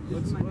me.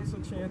 What's the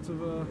chance of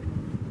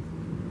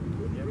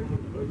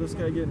this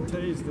guy getting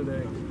tased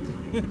today?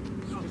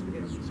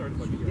 Sorry to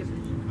bug you guys. I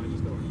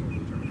just don't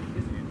want to turn.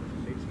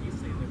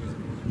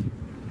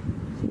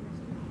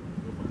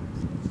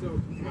 So,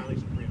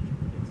 violation preemption.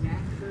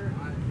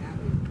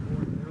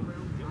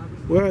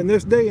 Well, in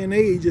this day and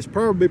age, it's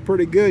probably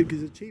pretty good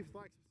because the chief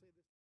likes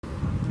to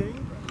say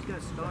this. He's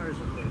got stars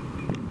up there.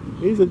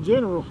 He's a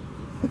general.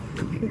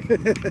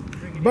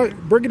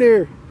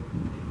 Brigadier.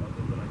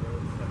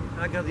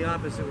 I go the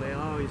opposite way.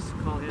 I always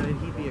call him, and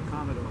he'd be a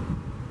Commodore.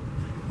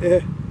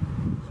 Yeah.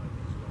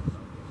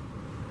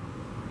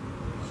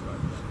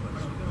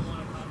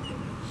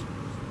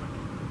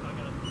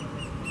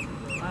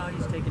 Oh,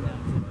 he's taken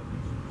down.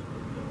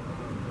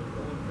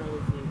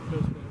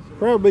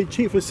 Probably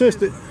chief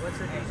assistant. What's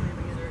that guy's name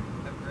again?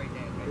 Have a great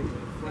day.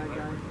 Flag guy,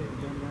 gun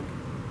guy.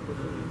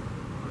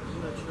 I'm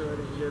not sure I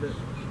didn't get it. I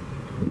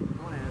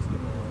want to ask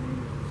him what his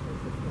name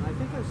is. I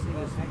think I've seen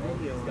this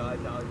video.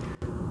 Guys out here.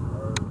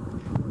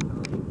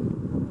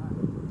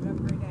 Have a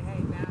great day.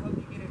 Hey, man, I hope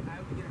you get a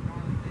garlic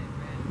fish,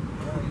 man.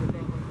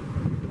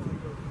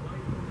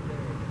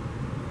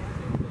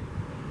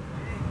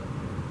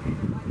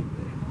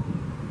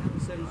 He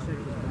said he checked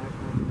his back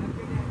home.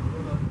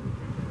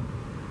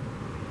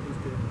 He's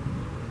good.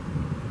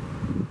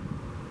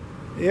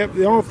 Yep.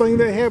 The only thing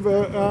they have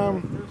There's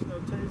no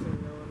tasing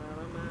going on.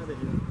 I'm out of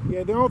here.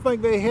 yeah, the only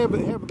thing they have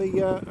the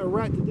a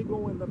right to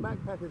go in the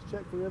backpack is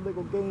check for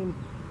illegal game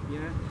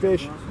Yeah.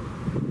 fish. Is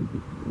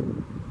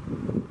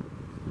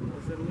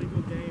it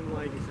illegal game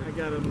like I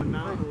got a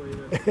monopoly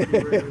that's pretty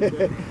rare to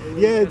get?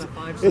 Yeah, got a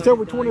five-sided it's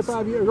over dice.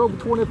 25 years. Over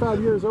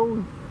 25 years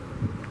old.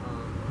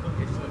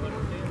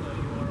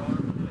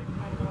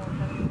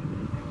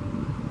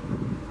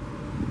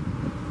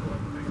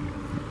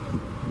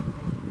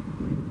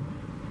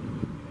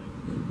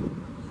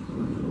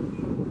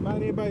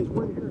 Mind anybody's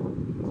way here.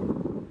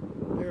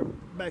 Here,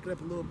 back it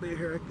up a little bit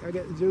here. I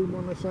got the zoom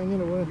on this thing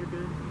anyway. You're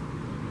good.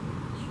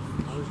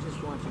 I was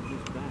just watching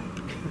his back.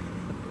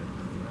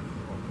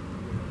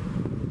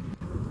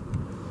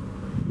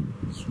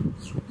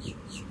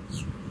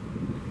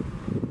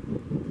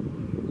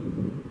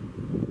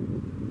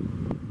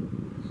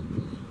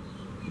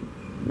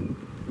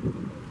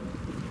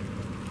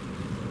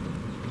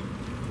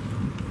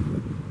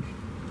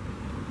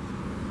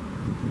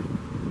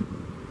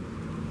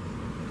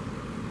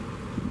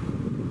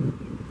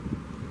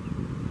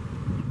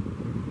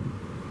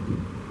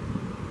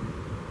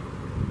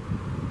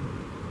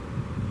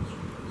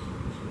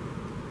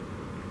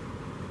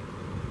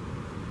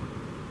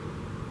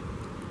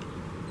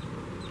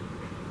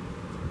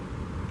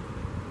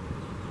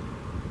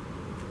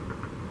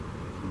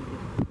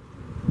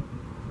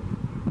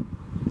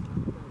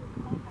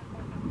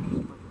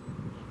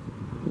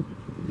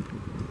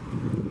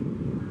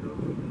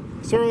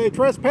 Sir, are they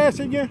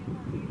trespassing you?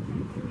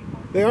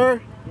 They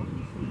are?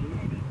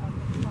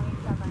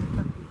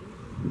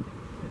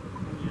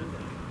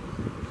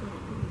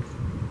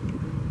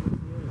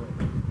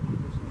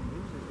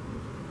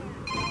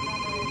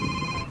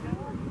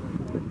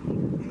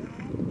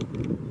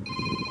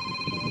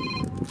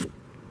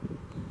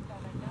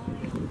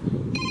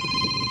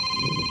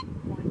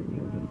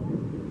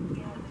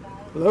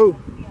 Hello?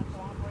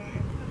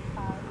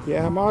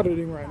 Yeah, I'm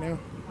auditing right now.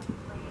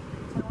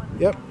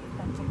 Yep.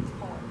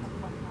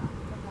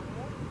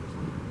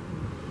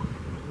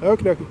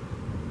 Okie dokie.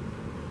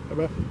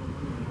 Bye-bye.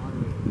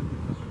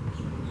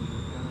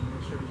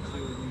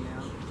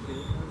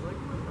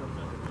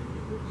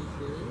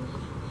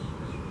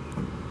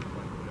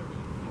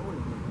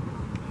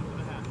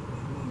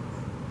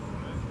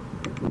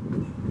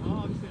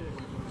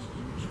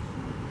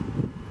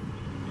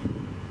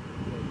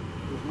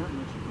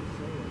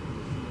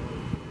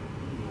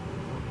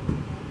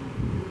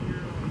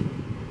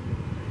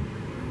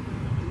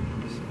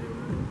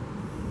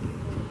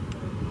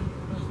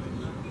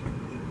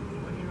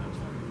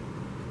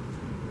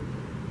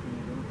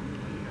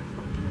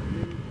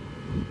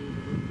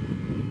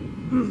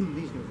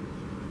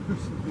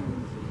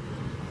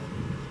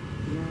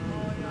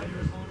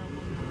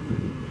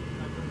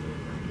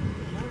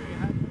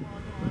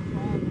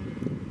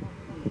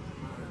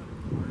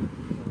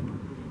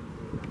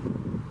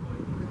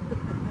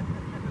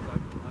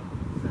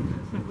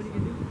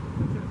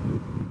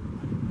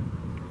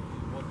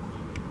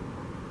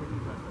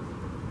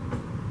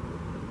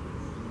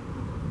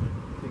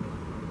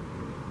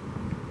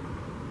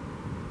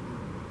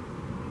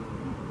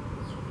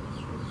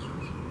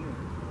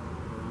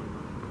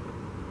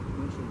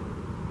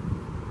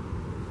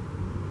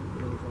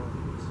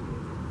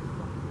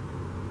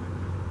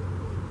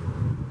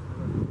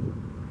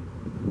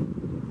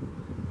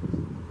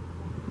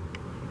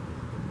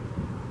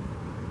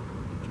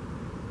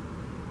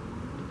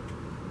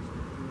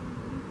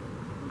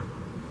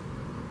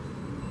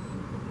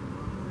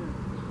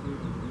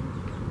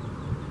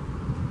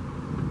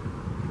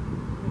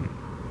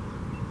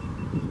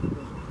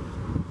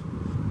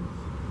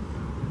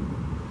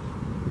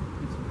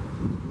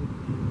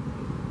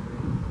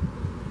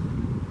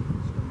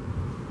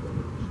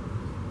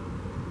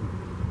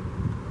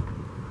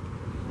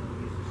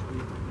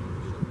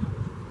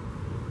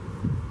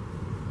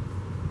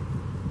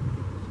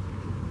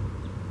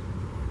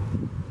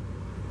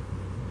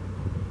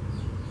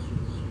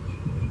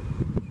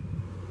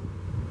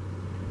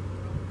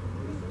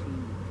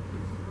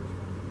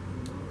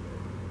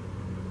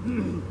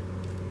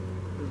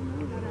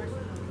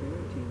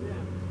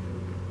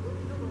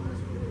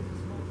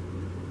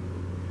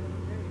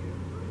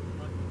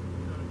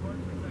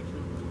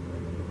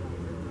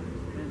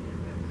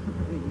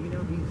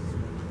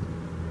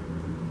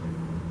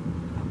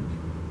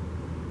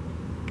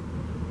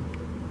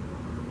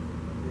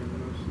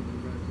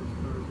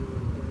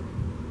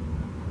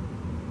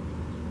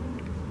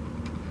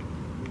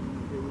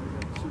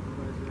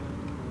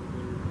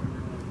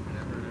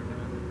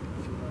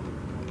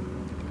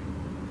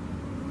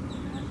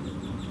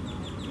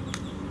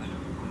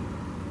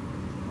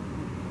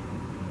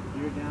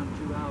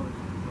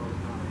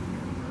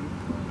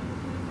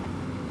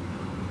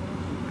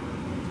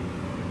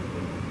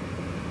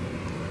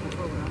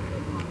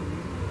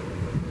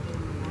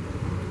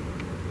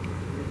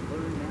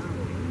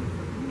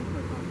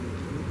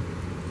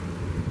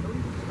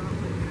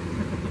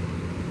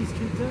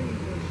 She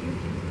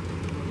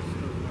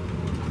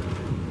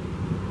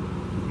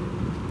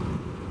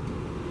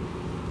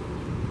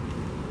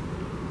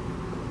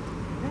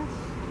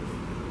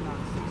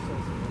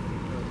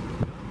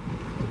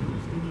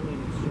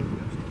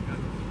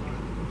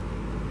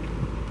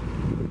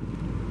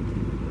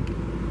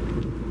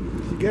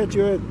got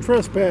you at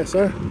Trespass,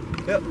 huh?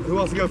 Yep. Who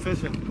wants to go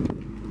fishing?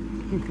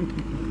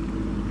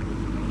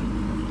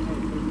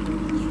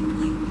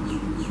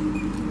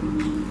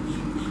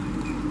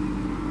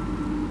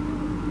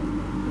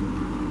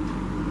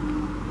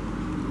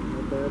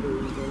 My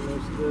battery's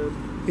almost dead.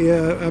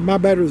 Yeah, my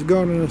battery's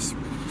gone on this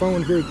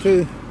phone here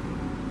too.